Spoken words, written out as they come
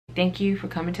Thank you for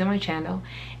coming to my channel,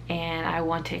 and I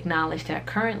want to acknowledge that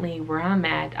currently where I'm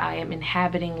at, I am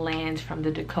inhabiting lands from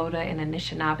the Dakota and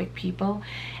Anishinaabe people,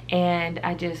 and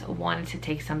I just wanted to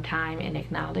take some time and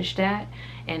acknowledge that,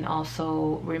 and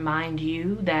also remind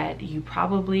you that you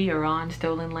probably are on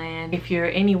stolen land. If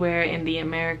you're anywhere in the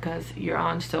Americas, you're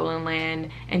on stolen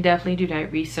land, and definitely do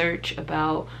that research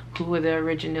about who were the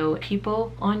original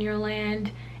people on your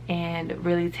land, and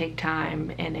really take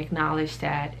time and acknowledge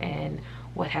that and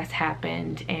what has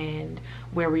happened and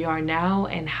where we are now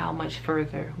and how much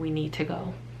further we need to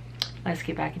go. Let's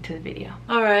get back into the video.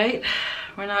 All right,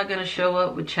 we're not gonna show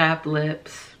up with chapped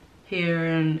lips here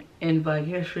in Black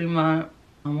History Month.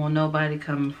 I don't want nobody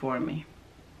coming for me,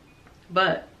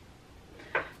 but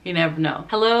you never know.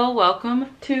 Hello,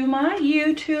 welcome to my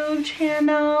YouTube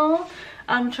channel.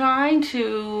 I'm trying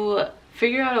to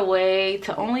figure out a way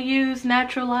to only use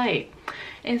natural light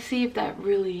and see if that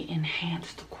really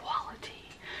enhanced the quality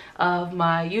of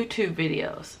my YouTube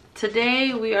videos.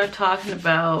 Today we are talking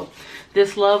about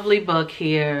this lovely book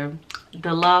here,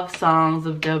 The Love Songs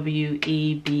of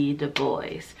W.E.B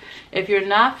Dubois. If you're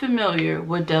not familiar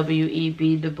with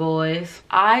W.E.B Dubois,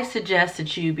 I suggest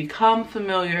that you become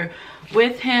familiar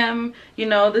with him. You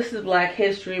know, this is Black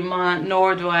History Month,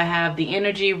 nor do I have the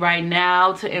energy right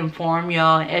now to inform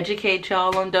y'all and educate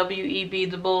y'all on W.E.B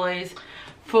Dubois.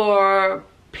 For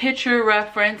picture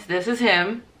reference, this is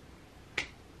him,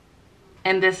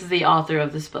 and this is the author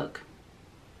of this book.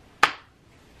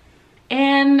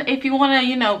 And if you want to,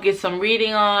 you know, get some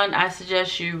reading on, I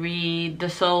suggest you read The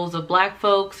Souls of Black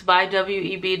Folks by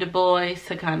W.E.B Dubois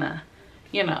to kind of,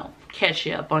 you know, catch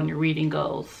you up on your reading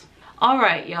goals. All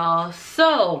right, y'all.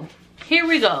 So here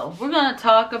we go. We're going to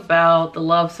talk about the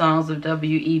love songs of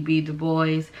W.E.B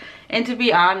Dubois. And to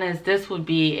be honest, this would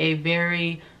be a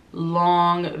very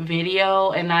long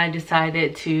video, and I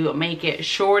decided to make it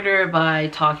shorter by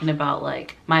talking about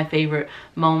like my favorite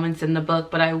moments in the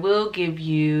book, but I will give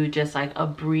you just like a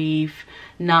brief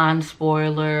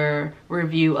non-spoiler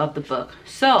review of the book.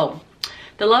 So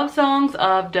The Love Songs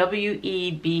of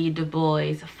W.E.B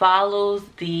Dubois follows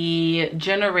the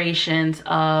generations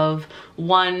of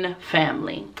one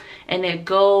family, and it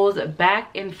goes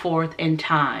back and forth in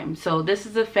time. So this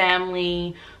is a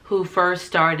family who first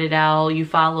started out. You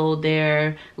follow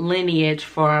their lineage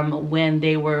from when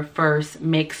they were first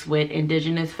mixed with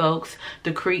indigenous folks,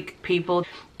 the Creek people.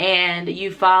 And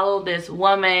you follow this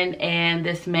woman and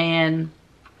this man.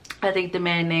 I think the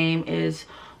man's name is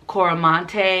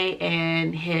Coromante,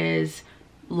 and his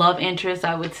love interest,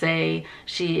 I would say,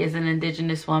 she is an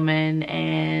indigenous woman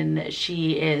and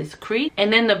she is Creek.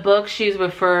 And in the book, she's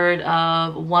referred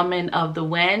of Woman of the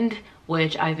Wind,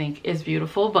 which I think is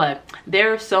beautiful. But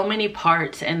there are so many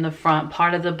parts in the front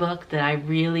part of the book that I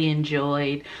really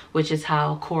enjoyed, which is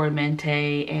how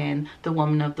Coromante and the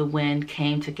Woman of the Wind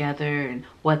came together and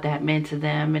what that meant to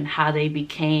them and how they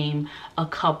became a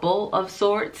couple of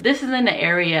sorts. This is in the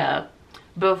area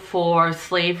before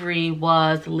slavery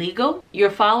was legal. You're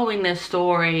following this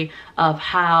story of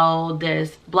how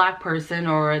this Black person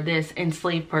or this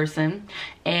enslaved person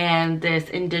and this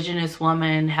indigenous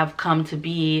woman have come to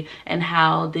be, and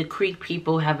how the Creek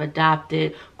people have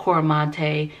adopted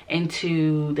Coromante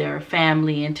into their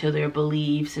family, into their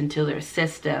beliefs, into their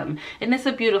system. And it's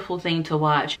a beautiful thing to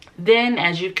watch. Then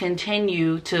as you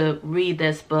continue to read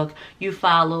this book, you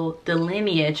follow the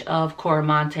lineage of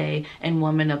Coromante and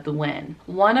Woman of the Wind.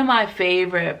 One of my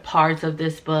favorite parts of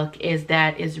this book is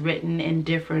that it's written in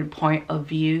different point of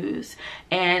views.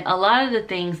 And a lot of the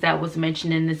things that was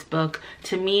mentioned in this book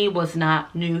to me was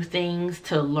not new things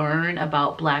to learn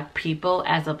about Black people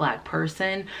as a Black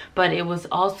person, but it was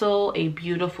also a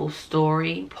beautiful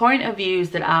story. Point of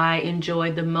views that I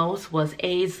enjoyed the most was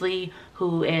Aisley,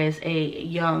 who is a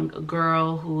young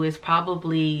girl who is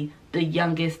probably the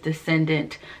youngest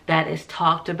descendant that is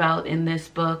talked about in this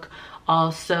book.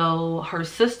 Also, her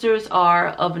sisters are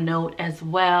of note as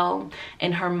well,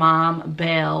 and her mom,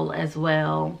 Belle, as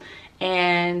well.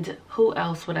 And who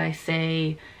else would I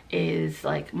say is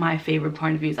like my favorite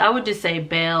point of views? I would just say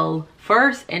Belle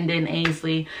first and then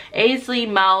Aisley.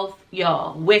 Aisley mouth,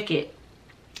 y'all, wicked.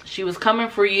 She was coming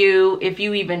for you if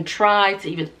you even tried to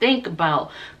even think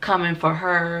about coming for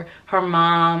her. Her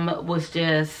mom was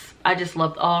just, I just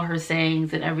loved all her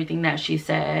sayings and everything that she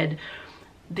said.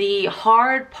 The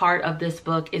hard part of this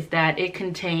book is that it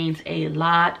contains a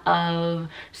lot of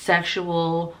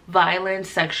sexual violence,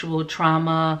 sexual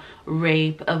trauma,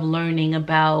 rape, of learning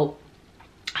about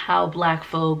how Black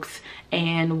folks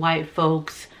and white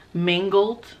folks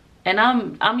mingled. And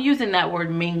I'm using that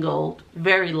word mingled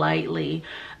very lightly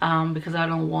because I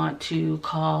don't want to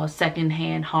cause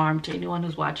secondhand harm to anyone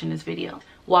who's watching this video.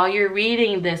 while you're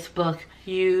reading this book,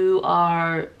 you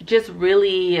are just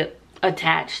really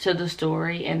attached to the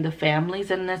story and the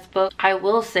families in this book. I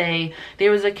will say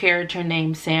there was a character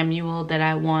named Samuel that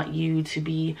I want you to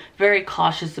be very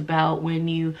cautious about when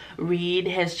you read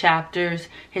his chapters.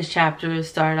 His chapters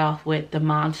start off with the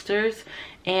monsters,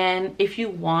 and if you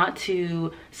want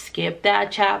to skip that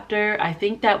chapter, I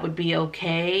think that would be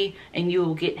okay, and you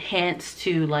will get hints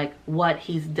to like what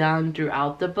he's done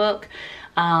throughout the book.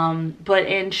 But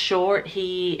in short,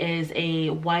 he is a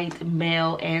white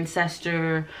male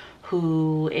ancestor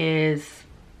who is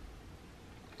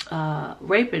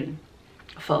raping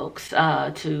folks,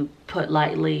 to put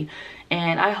lightly.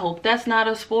 And I hope that's not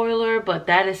a spoiler, but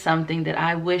that is something that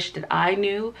I wish that I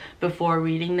knew before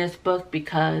reading this book,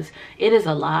 because it is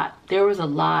a lot. There was a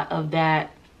lot of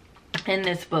that in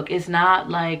this book. It's not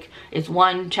like it's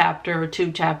one chapter or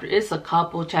two chapters, it's a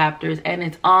couple chapters, and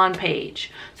it's on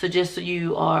page. So just so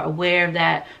you are aware of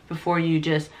that before you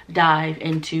just dive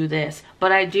into this.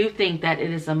 But I do think that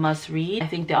it is a must read. I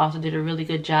think they also did a really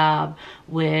good job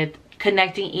with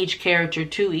connecting each character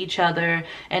to each other,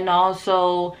 and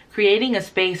also creating a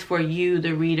space for you,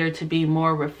 the reader, to be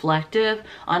more reflective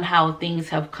on how things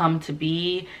have come to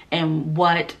be and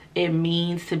what it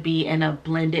means to be in a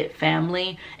blended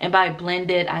family. And by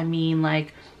blended, I mean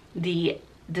like the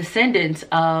descendants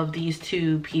of these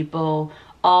two people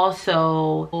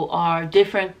also are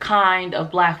different kind of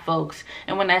black folks.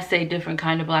 And when I say different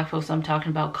kind of black folks, I'm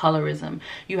talking about colorism.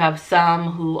 You have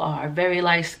some who are very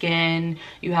light skinned,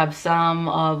 you have some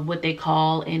of what they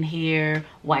call in here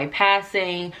white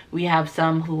passing, we have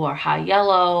some who are high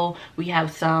yellow, we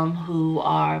have some who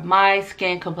are my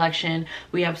skin complexion,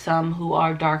 we have some who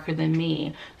are darker than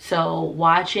me. So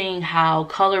watching how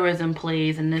colorism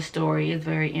plays in this story is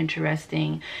very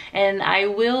interesting. And I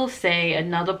will say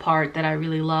another part that I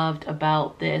really loved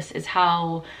about this is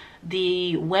how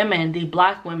the women, the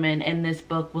black women in this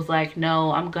book was like,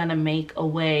 no, I'm gonna make a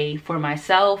way for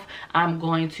myself. I'm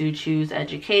going to choose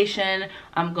education.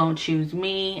 I'm gonna choose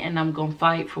me, and I'm gonna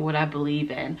fight for what I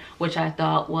believe in, which I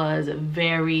thought was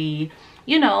very,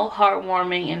 you know,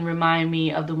 heartwarming and remind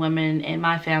me of the women in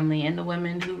my family and the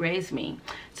women who raised me.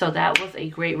 So that was a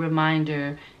great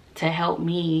reminder to help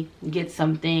me get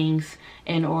some things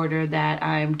in order that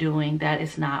I'm doing that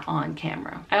is not on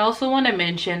camera. I also want to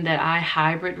mention that I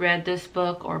hybrid read this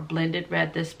book, or blended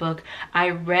read this book. I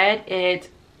read it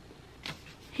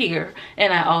here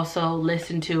and I also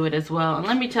listened to it as well. And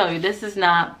let me tell you, this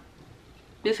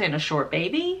ain't a short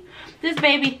baby. This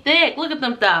baby thick. Look at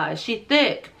them thighs. She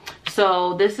thick.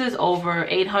 So this is over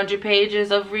 800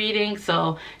 pages of reading,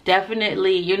 so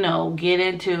definitely, you know, get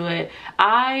into it.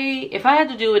 If I had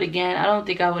to do it again, I don't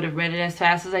think I would have read it as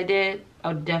fast as I did. I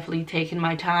would definitely taken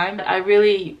my time. I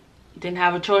really didn't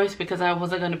have a choice because I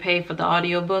wasn't going to pay for the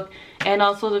audiobook and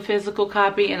also the physical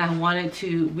copy, and I wanted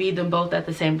to read them both at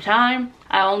the same time.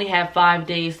 I only have 5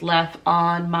 days left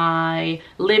on my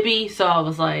Libby, so I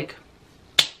was like,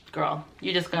 girl,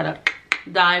 you just gotta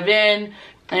dive in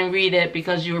and read it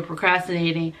because you were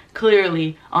procrastinating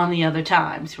clearly on the other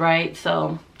times, right?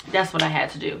 So that's what I had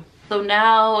to do. So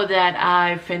now that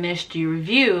I've finished the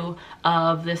review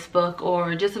of this book,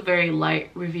 or just a very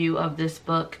light review of this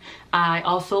book, I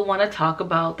also want to talk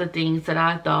about the things that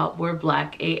I thought were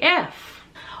Black AF.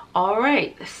 All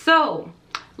right, so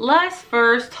let's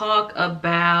first talk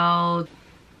about,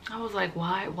 I was like,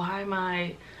 why am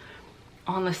I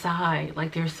on the side?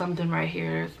 Like, there's something right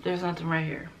here. There's nothing right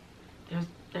here.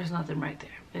 There's nothing right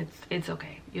there. It's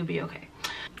okay. You'll be okay.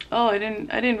 Oh, I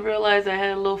didn't realize I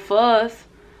had a little fuzz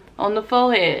on the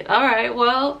forehead. All right,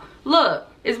 well, look,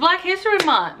 it's Black History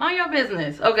Month. Mind your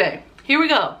business. Okay, here we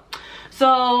go.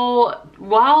 So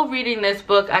while reading this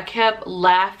book, I kept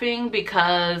laughing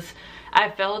because I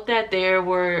felt that there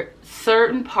were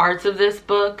certain parts of this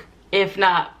book, if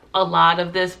not a lot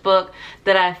of this book,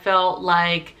 that I felt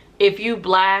like if you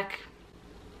Black,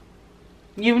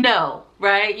 you know,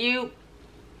 right?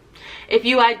 If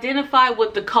you identify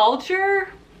with the culture,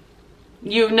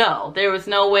 you know. There was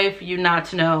no way for you not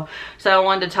to know. So I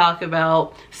wanted to talk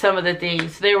about some of the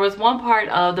things. There was one part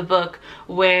of the book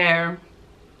where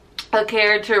a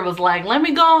character was like, let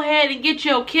me go ahead and get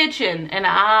your kitchen, and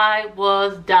I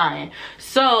was dying.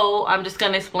 So I'm just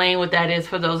going to explain what that is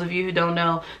for those of you who don't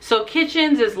know. So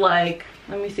kitchens is like,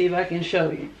 let me see if I can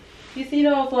show you. You see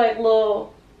those like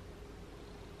little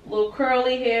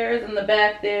curly hairs in the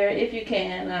back there? If you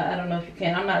can, I don't know if you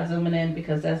can. I'm not zooming in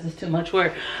because that's just too much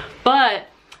work. But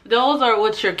those are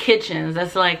what's your kitchens.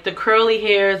 That's like the curly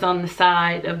hairs on the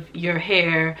side of your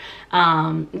hair,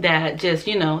 that just,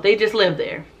 you know, they just live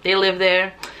there. They live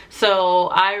there. So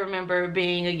I remember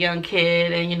being a young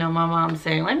kid and, you know, my mom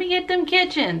saying, let me get them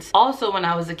kitchens. Also, when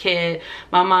I was a kid,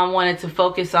 my mom wanted to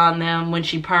focus on them when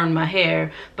she permed my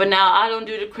hair. But now I don't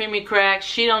do the creamy crack.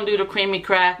 She don't do the creamy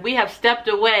crack. We have stepped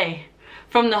away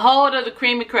from the hold of the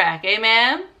creamy crack.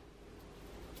 Amen?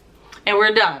 And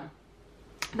we're done.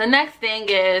 The next thing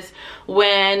is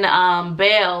when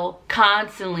Belle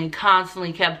constantly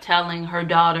kept telling her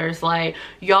daughters, like,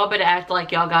 y'all better act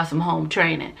like y'all got some home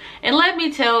training. And let me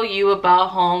tell you about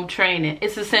home training.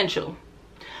 It's essential.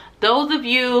 Those of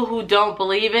you who don't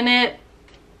believe in it,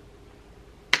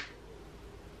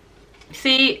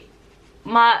 see,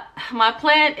 my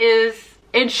plant is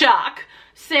in shock.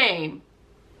 Same.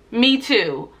 Me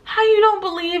too. How you don't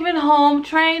believe in home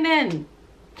training?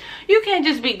 You can't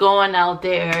just be going out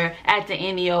there acting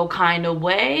any old kind of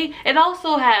way. It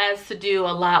also has to do a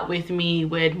lot with me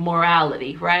with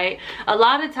morality, right? A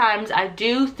lot of times I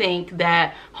do think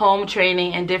that home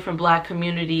training in different Black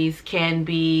communities can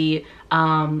be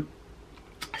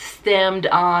stemmed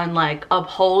on like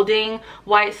upholding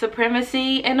white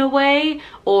supremacy in a way,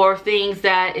 or things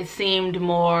that it seemed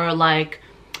more like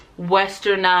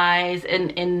westernized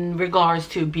in regards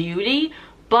to beauty.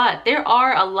 But there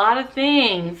are a lot of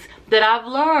things that I've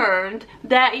learned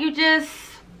that it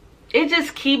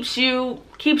just keeps you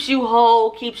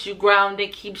whole, keeps you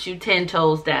grounded, keeps you 10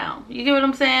 toes down. You get what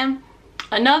I'm saying?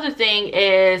 Another thing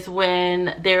is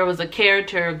when there was a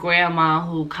character, grandma,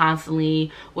 who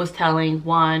constantly was telling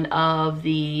one of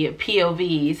the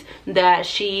POVs that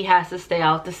she has to stay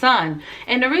out the sun.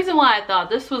 And the reason why I thought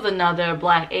this was another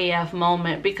Black AF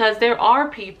moment, because there are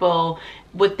people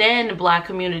within Black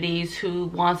communities who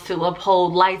wants to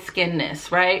uphold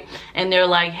light-skinnedness, right? And they're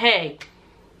like, hey,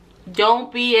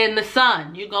 don't be in the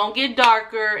sun. You're gonna get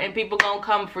darker and people gonna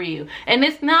come for you. And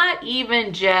it's not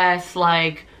even just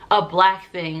like a Black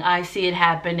thing. I see it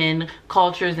happen in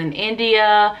cultures in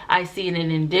India. I see it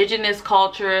in indigenous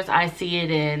cultures. I see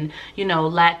it in, you know,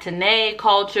 Latine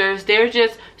cultures. There's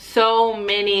just so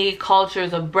many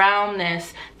cultures of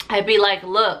brownness. I'd be like,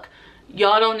 look,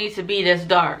 y'all don't need to be this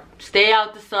dark. Stay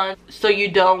out the sun so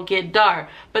you don't get dark.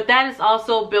 But that is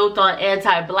also built on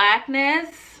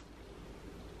anti-Blackness.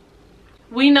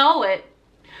 We know it.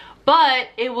 But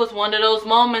it was one of those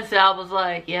moments that I was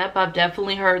like, yep, I've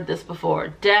definitely heard this before.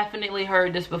 Definitely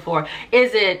heard this before.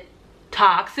 Is it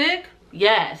toxic?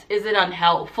 Yes. Is it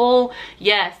unhelpful?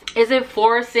 Yes. Is it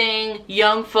forcing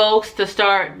young folks to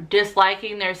start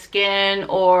disliking their skin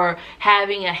or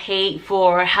having a hate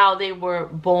for how they were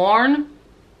born?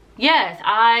 Yes,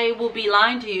 I will be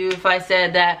lying to you if I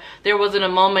said that there wasn't a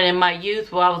moment in my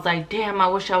youth where I was like, damn, I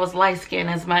wish I was light-skinned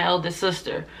as my eldest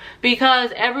sister.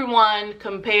 Because everyone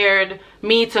compared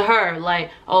me to her,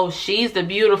 like, oh, she's the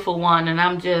beautiful one and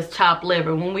I'm just chopped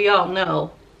liver, when we all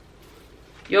know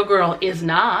your girl is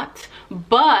not.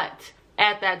 But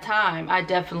at that time, I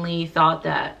definitely thought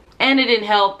that. And it didn't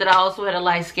help that I also had a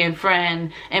light-skinned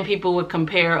friend and people would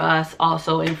compare us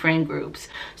also in friend groups.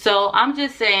 So I'm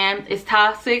just saying, it's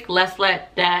toxic. Let's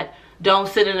let that don't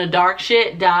sit in the dark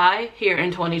shit die here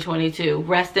in 2022.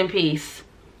 Rest in peace.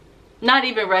 Not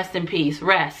even rest in peace.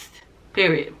 Rest.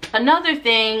 Period. Another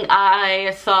thing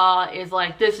I saw is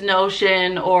like this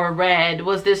notion, or read,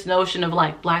 was this notion of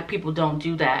like Black people don't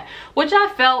do that. Which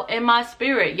I felt in my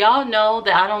spirit. Y'all know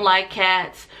that I don't like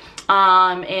cats.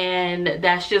 And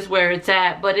that's just where it's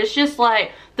at. But it's just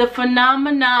like the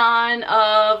phenomenon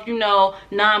of, you know,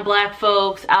 non-Black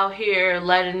folks out here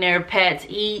letting their pets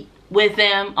eat with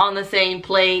them on the same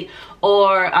plate,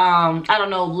 or I don't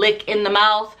know, lick in the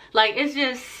mouth. Like, it's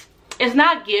just, it's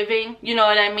not giving, you know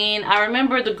what I mean? I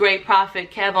remember the great prophet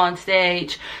Kev on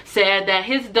stage said that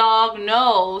his dog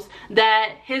knows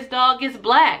that his dog is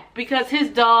Black because his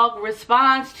dog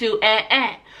responds to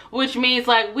which means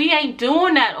like, we ain't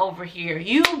doing that over here.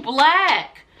 You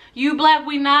Black. You Black,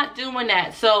 we not doing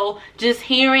that. So just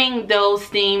hearing those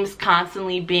themes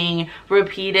constantly being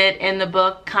repeated in the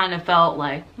book kind of felt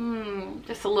like,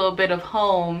 just a little bit of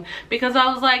home. Because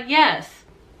I was like, yes,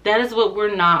 that is what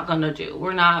we're not gonna do.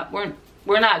 We're not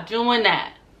doing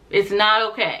that. It's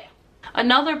not okay.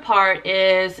 Another part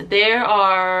is there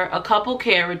are a couple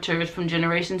characters from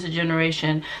generation to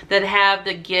generation that have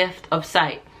the gift of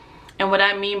sight. And what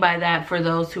I mean by that, for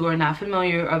those who are not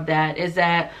familiar of that, is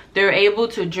that they're able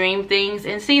to dream things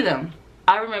and see them.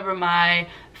 I remember my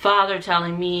father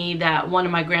telling me that one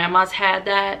of my grandmas had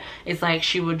that. It's like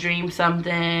she would dream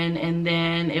something and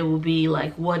then it will be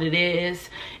like what it is.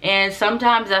 And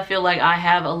sometimes I feel like I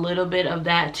have a little bit of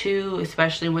that too,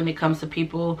 especially when it comes to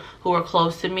people who are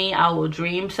close to me. I will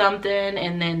dream something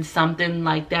and then something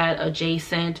like that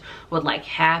adjacent would like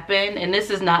happen. And this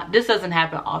doesn't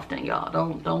happen often, y'all.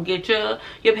 Don't get your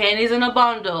panties in a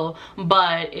bundle,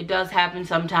 but it does happen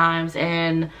sometimes.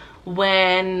 And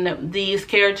when these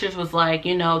characters was like,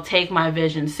 you know, take my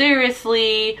vision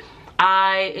seriously,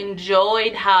 I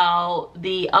enjoyed how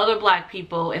the other black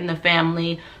people in the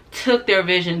family took their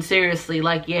vision seriously.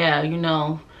 Like, yeah, you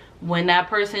know, when that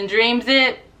person dreams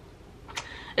it,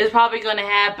 it's probably going to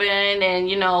happen, and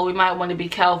you know, we might want to be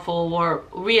careful or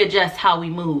readjust how we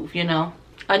move, you know.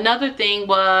 Another thing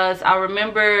was, I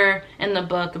remember in the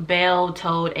book, Belle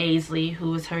told Aisley,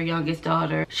 who was her youngest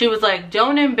daughter, she was like,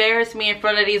 don't embarrass me in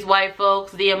front of these white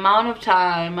folks. The amount of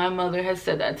time my mother has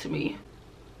said that to me,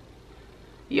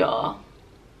 y'all,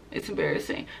 it's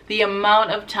embarrassing. The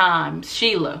amount of times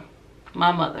Sheila,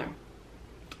 my mother,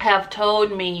 have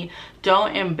told me,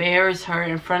 don't embarrass her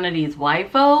in front of these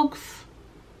white folks.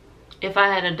 If I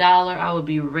had $1, I would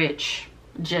be rich.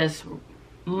 Just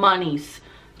monies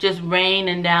just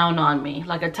raining down on me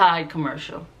like a Tide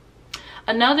commercial.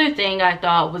 Another thing I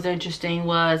thought was interesting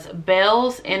was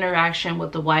Belle's interaction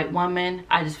with the white woman.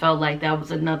 I just felt like that was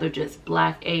another just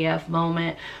black AF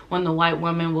moment, when the white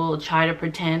woman will try to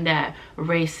pretend that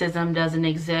racism doesn't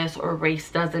exist or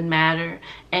race doesn't matter,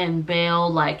 and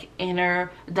Belle, like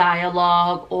inner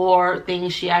dialogue or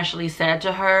things she actually said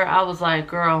to her, I was like,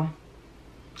 girl,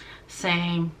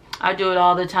 same. I do it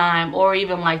all the time. Or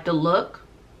even like the look.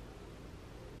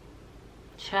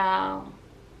 Child,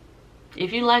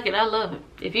 if you like it, I love it.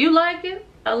 If you like it,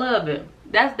 I love it.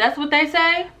 That's what they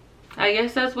say. I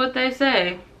guess that's what they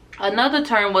say. Another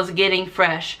term was getting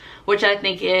fresh, which I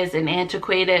think is an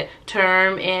antiquated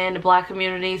term in black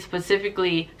communities,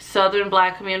 specifically southern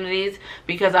black communities,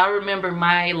 because I remember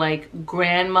my like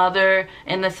grandmother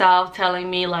in the South telling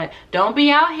me like, don't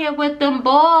be out here with them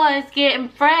boys getting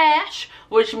fresh,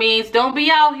 which means don't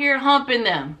be out here humping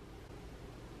them.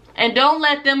 And don't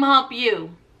let them hump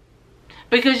you.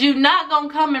 Because you're not going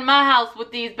to come in my house with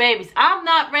these babies. I'm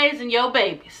not raising your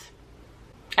babies.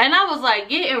 And I was like,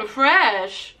 getting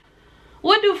fresh?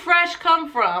 What do fresh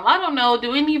come from? I don't know.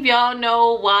 Do any of y'all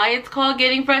know why it's called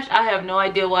getting fresh? I have no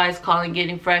idea why it's called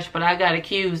getting fresh, but I got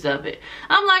accused of it.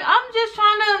 I'm like, I'm just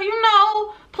trying to, you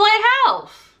know, play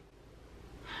house.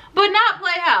 But not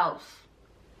play house.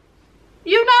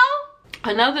 You know?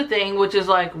 Another thing, which is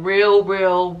like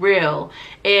real,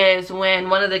 is when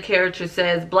one of the characters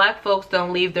says, black folks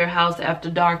don't leave their house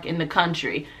after dark in the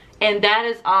country. And that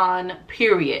is on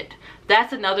period.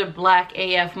 That's another black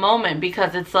AF moment,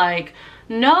 because it's like,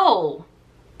 no,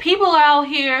 people are out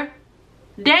here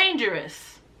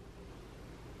dangerous.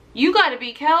 You got to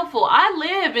be careful. I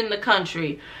live in the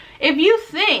country. If you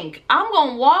think I'm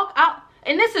going to walk out,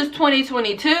 and this is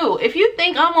 2022, if you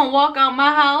think I'm going to walk out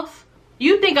my house,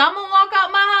 you think I'm gonna walk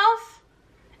out my house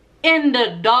in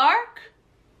the dark?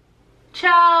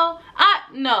 Child,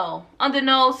 no, under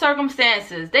no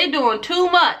circumstances. They doing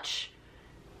too much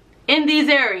in these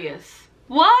areas.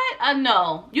 What?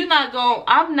 No,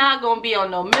 I'm not gonna be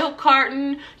on no milk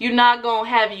carton. You're not gonna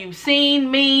have you seen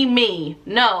me.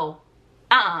 No,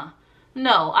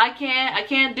 no, I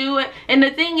can't do it. And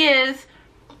the thing is,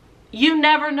 you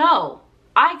never know.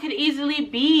 I could easily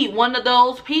be one of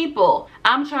those people.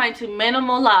 I'm trying to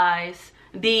minimalize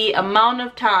the amount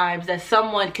of times that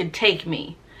someone could take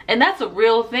me. And that's a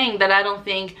real thing that I don't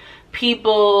think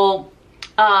people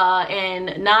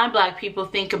and non-black people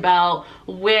think about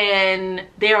when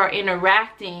they are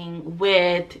interacting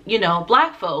with, you know,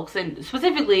 black folks, and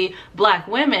specifically black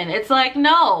women. It's like,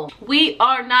 no, we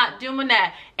are not doing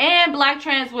that. And black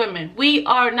trans women, we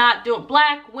are not doing,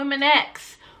 black women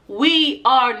X, we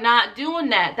are not doing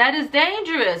that. That is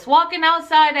dangerous. Walking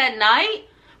outside at night,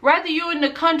 whether you're in the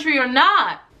country or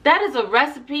not, that is a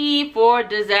recipe for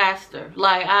disaster.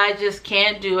 Like, I just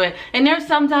can't do it. And there's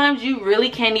sometimes you really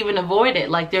can't even avoid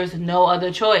it. Like, there's no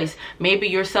other choice. Maybe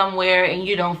you're somewhere and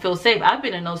you don't feel safe. I've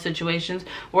been in those situations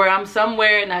where I'm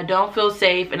somewhere and I don't feel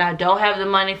safe, and I don't have the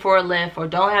money for a Lyft, or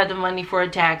don't have the money for a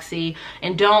taxi,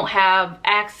 and don't have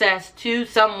access to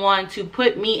someone to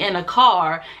put me in a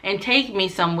car and take me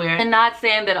somewhere. And not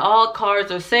saying that all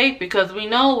cars are safe, because we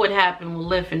know what happened with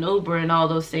Lyft and Uber and all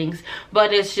those things.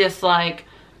 But it's just like,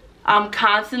 I'm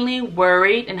constantly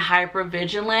worried and hyper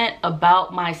vigilant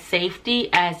about my safety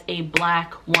as a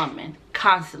black woman.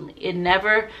 Constantly. It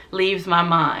never leaves my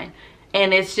mind.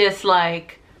 And it's just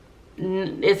like,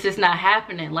 it's just not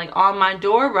happening. Like on my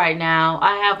door right now,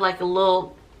 I have like a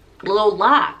little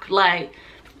lock. Like,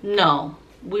 no,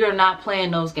 we are not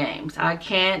playing those games. I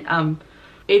can't.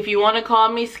 If you want to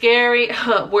call me scary,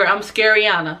 where I'm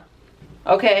Scariana,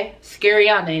 okay,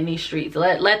 Scariana in these streets.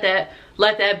 Let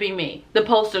that be me, the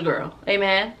poster girl.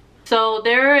 Amen. So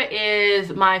there is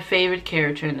my favorite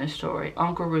character in this story,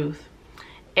 Uncle Ruth.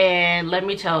 And let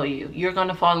me tell you, you're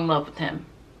gonna fall in love with him.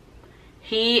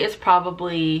 He is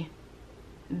probably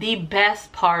the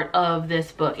best part of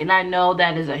this book. And I know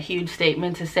that is a huge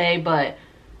statement to say, but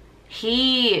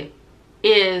he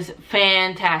is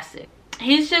fantastic.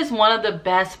 He's just one of the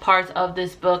best parts of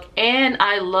this book. And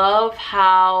I love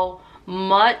how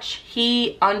much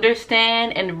he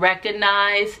understands and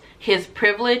recognizes his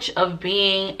privilege of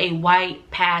being a white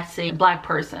passing black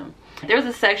person. There's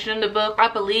a section in the book, I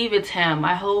believe it's him.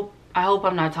 I hope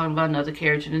I'm not talking about another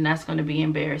character, and that's going to be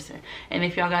embarrassing. And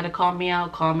if y'all got to call me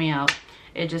out, call me out.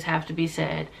 It just have to be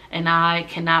said. And I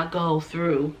cannot go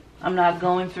through, I'm not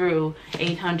going through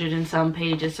 800 and some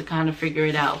pages to kind of figure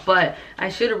it out. But I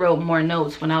should have wrote more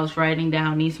notes when I was writing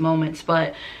down these moments.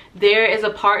 But there is a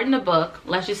part in the book,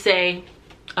 let's just say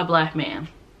a black man.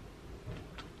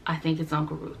 I think it's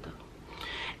Uncle Ruth though.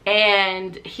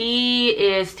 And he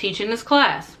is teaching this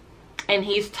class. And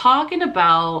he's talking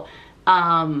about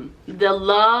the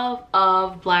love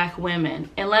of black women.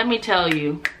 And let me tell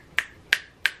you,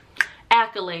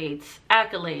 accolades,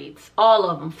 all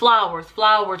of them. Flowers,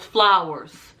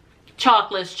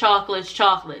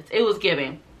 chocolates. It was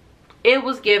giving.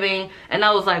 And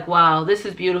I was like, wow, this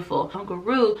is beautiful. Uncle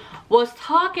Ruth was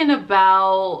talking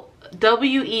about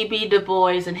W.E.B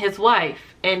Dubois and his wife,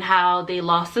 and how they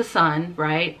lost a son,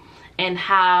 right? And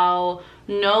how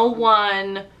no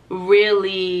one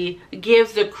really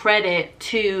gives the credit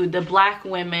to the black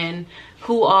women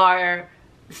who are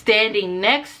standing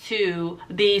next to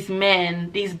these men,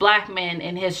 these black men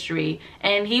in history.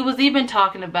 And he was even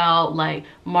talking about like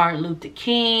Martin Luther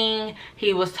King.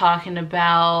 He was talking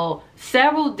about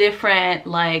several different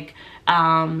like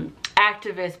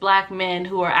activists, black men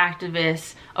who are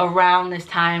activists around this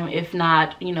time, if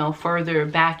not, you know, further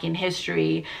back in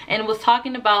history, and was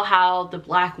talking about how the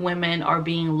black women are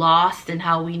being lost and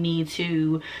how we need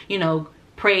to, you know,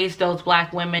 praise those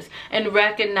black women and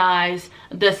recognize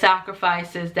the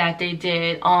sacrifices that they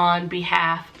did on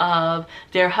behalf of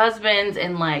their husbands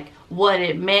and like what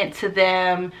it meant to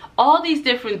them, all these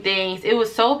different things. It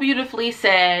was so beautifully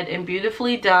said and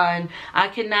beautifully done. I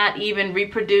cannot even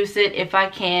reproduce it if I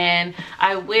can.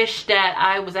 I wish that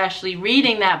I was actually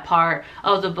reading that part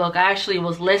of the book. I actually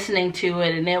was listening to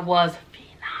it, and it was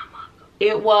phenomenal.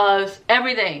 It was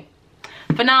everything.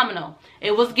 Phenomenal.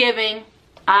 It was giving.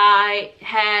 I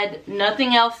had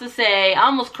nothing else to say. I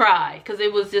almost cried because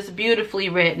it was just beautifully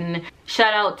written.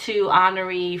 Shout out to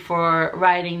Honoree for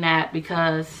writing that,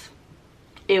 because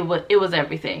it was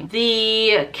everything.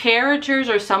 The characters,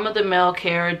 or some of the male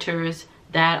characters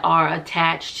that are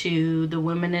attached to the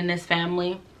women in this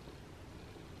family,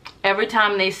 every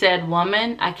time they said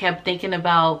woman, I kept thinking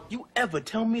about, you ever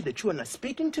tell me that you are not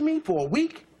speaking to me for a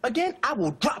week again, I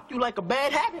will drop you like a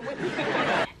bad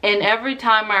habit. And every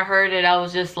time I heard it, I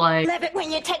was just like, love it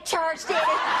when you take charge,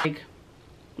 Daddy. Like,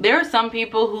 there are some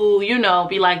people who, you know,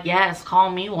 be like, yes,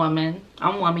 call me woman.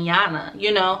 I'm Womaniana,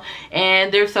 you know.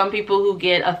 And there's some people who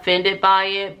get offended by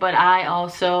it, but I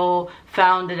also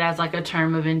found it as like a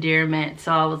term of endearment.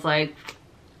 So I was like,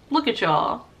 look at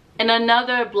y'all. And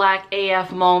another Black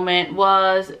AF moment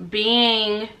was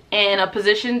being in a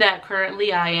position that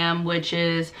currently I am, which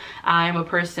is I'm a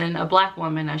person, a Black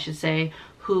woman, I should say,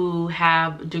 who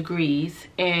have degrees,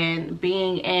 and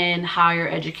being in higher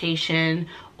education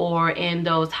or in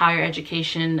those higher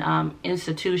education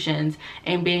institutions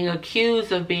and being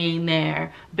accused of being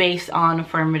there based on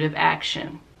affirmative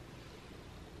action.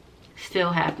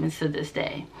 Still happens to this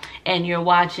day. And you're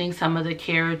watching some of the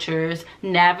characters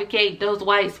navigate those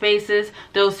white spaces,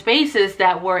 those spaces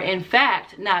that were in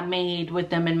fact not made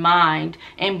with them in mind,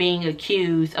 and being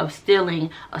accused of stealing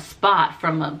a spot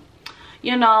from them.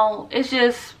 You know, it's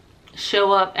just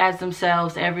show up as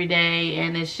themselves every day,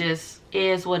 and it's just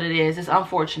is what it is. It's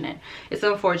unfortunate. It's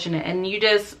unfortunate. And you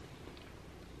just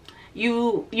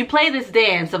you play this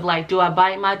dance of like, do I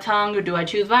bite my tongue or do I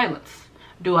choose violence?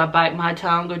 Do I bite my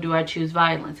tongue or do I choose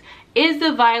violence? Is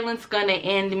the violence gonna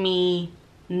end me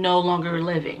no longer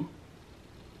living?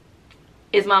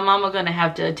 Is my mama gonna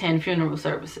have to attend funeral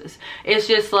services? It's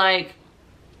just like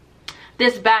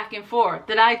this back and forth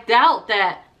that I doubt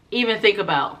that even think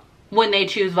about when they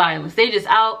choose violence. They just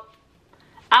out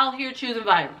here choosing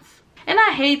violence. And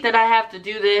I hate that I have to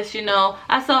do this, you know.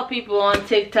 I saw people on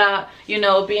TikTok, you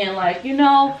know, being like, you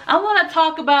know, I want to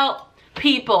talk about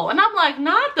people. And I'm like,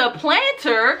 not the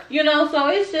planter, you know. So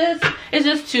it's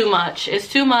just too much. It's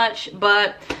too much,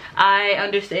 but I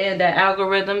understand that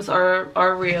algorithms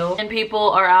are real. And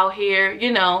people are out here,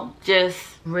 you know, just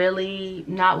really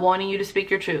not wanting you to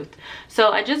speak your truth.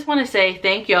 So I just want to say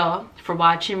thank y'all for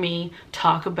watching me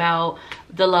talk about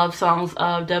the love songs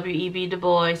of W.E.B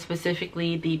Dubois,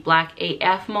 specifically the Black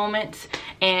AF moments.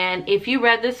 And if you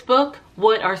read this book,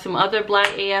 what are some other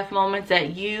Black AF moments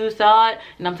that you thought,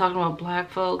 and I'm talking about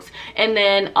Black folks, and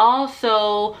then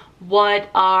also what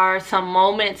are some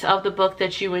moments of the book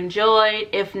that you enjoyed?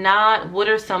 If not, what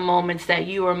are some moments that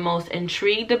you are most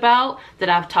intrigued about that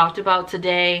I've talked about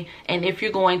today? And if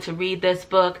you're going to read this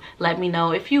book, let me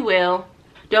know if you will.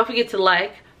 Don't forget to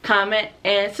like, comment,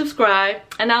 and subscribe.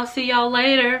 And I'll see y'all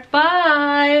later.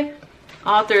 Bye.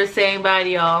 Author is saying bye to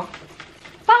y'all.